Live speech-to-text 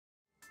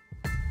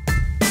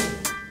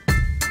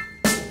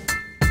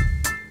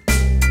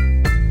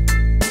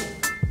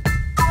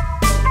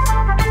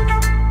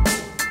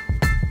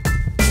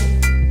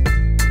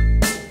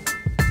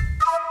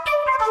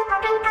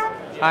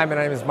Hi, my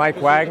name is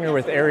Mike Wagner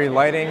with ARRI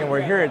Lighting, and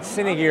we're here at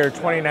Cine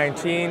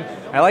 2019.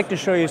 I'd like to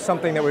show you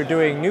something that we're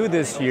doing new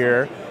this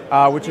year,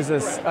 which is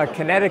a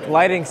kinetic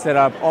lighting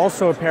setup,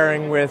 also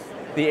pairing with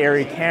the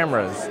ARRI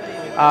cameras.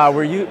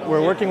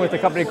 We're working with a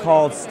company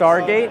called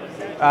Stargate,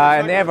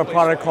 and they have a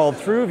product called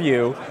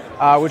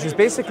ThruView, which is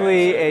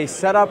basically a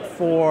setup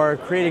for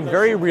creating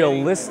very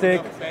realistic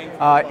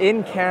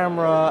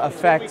in-camera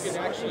effects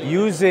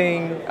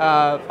using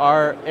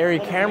our ARRI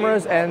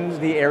cameras and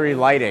the ARRI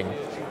lighting.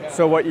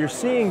 So what you're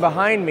seeing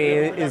behind me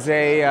is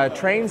a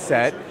train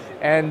set,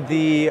 and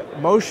the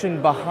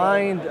motion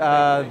behind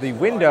the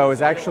window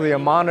is actually a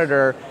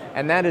monitor,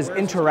 and that is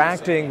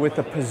interacting with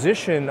the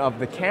position of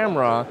the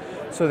camera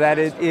so that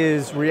it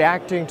is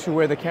reacting to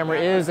where the camera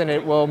is, and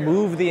it will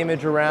move the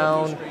image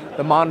around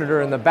the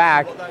monitor in the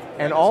back.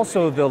 And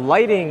also the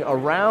lighting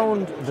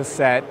around the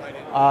set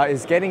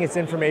is getting its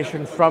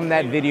information from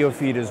that video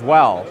feed as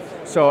well.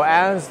 So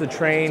as the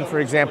train, for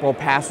example,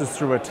 passes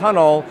through a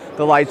tunnel,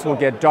 the lights will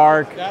get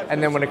dark,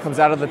 and then when it comes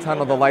out of the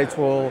tunnel, the lights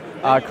will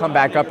come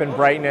back up in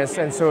brightness.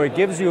 And so it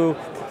gives you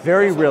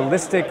very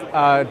realistic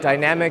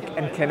dynamic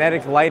and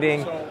kinetic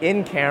lighting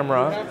in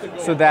camera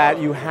so that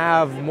you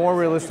have more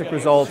realistic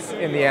results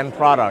in the end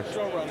product.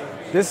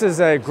 This is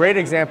a great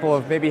example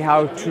of maybe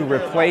how to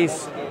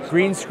replace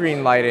green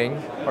screen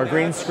lighting, or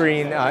green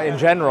screen in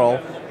general,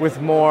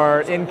 with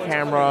more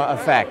in-camera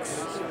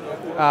effects.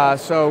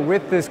 So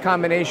with this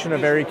combination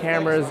of ARRI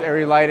cameras,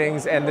 ARRI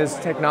lightings, and this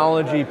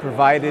technology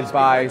provided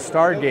by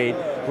Stargate,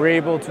 we're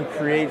able to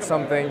create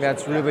something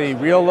that's really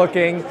real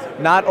looking,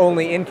 not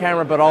only in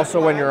camera but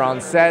also when you're on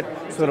set,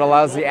 so it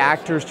allows the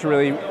actors to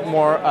really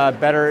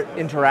better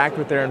interact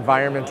with their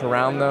environment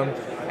around them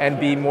and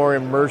be more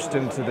immersed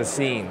into the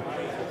scene.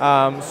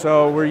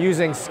 So we're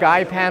using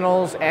sky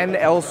panels and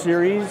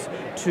L-series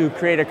to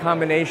create a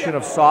combination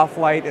of soft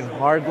light and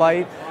hard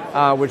light,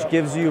 which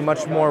gives you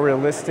much more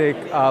realistic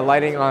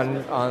lighting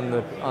on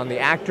the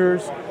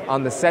actors,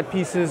 on the set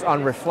pieces,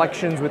 on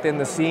reflections within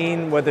the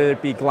scene, whether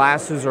it be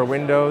glasses or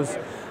windows.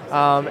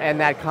 And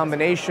that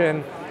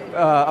combination,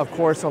 of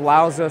course,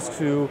 allows us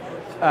to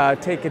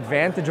take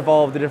advantage of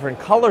all of the different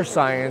color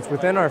science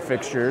within our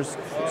fixtures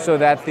so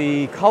that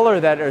the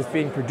color that is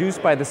being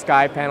produced by the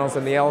sky panels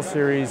and the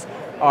L-series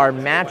are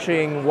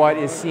matching what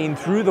is seen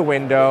through the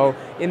window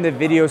in the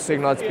video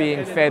signal that's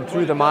being fed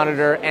through the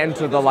monitor and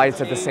to the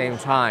lights at the same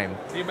time.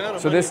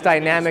 So this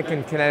dynamic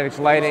and kinetic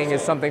lighting is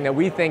something that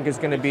we think is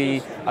going to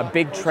be a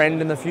big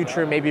trend in the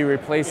future, maybe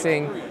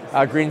replacing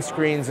green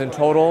screens in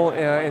total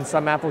in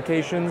some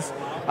applications.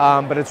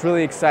 But it's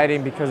really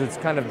exciting because it's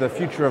kind of the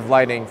future of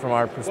lighting from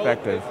our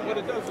perspective.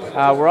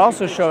 We're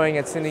also showing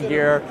at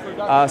Cine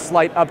a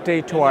slight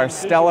update to our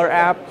Stellar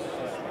app.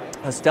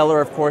 Stellar,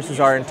 of course,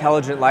 is our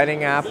intelligent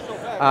lighting app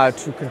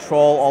to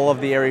control all of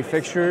the ARRI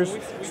fixtures.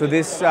 So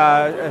this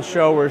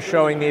show, we're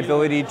showing the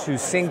ability to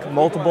sync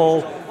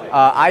multiple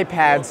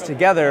iPads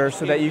together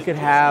so that you could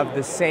have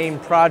the same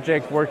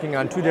project working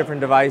on two different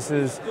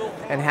devices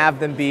and have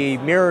them be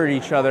mirror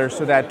each other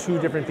so that two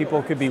different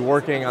people could be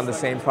working on the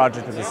same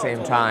project at the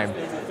same time.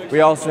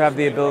 We also have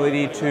the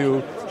ability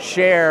to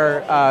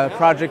share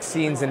project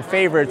scenes and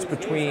favorites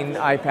between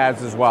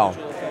iPads as well.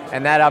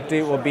 And that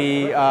update will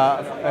be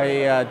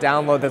a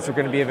download that's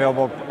going to be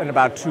available in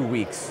about 2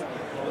 weeks.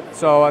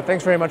 So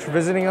thanks very much for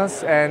visiting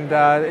us, and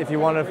if you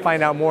want to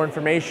find out more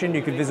information,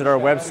 you can visit our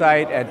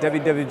website at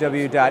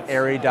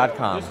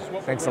www.arri.com.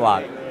 Thanks a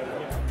lot.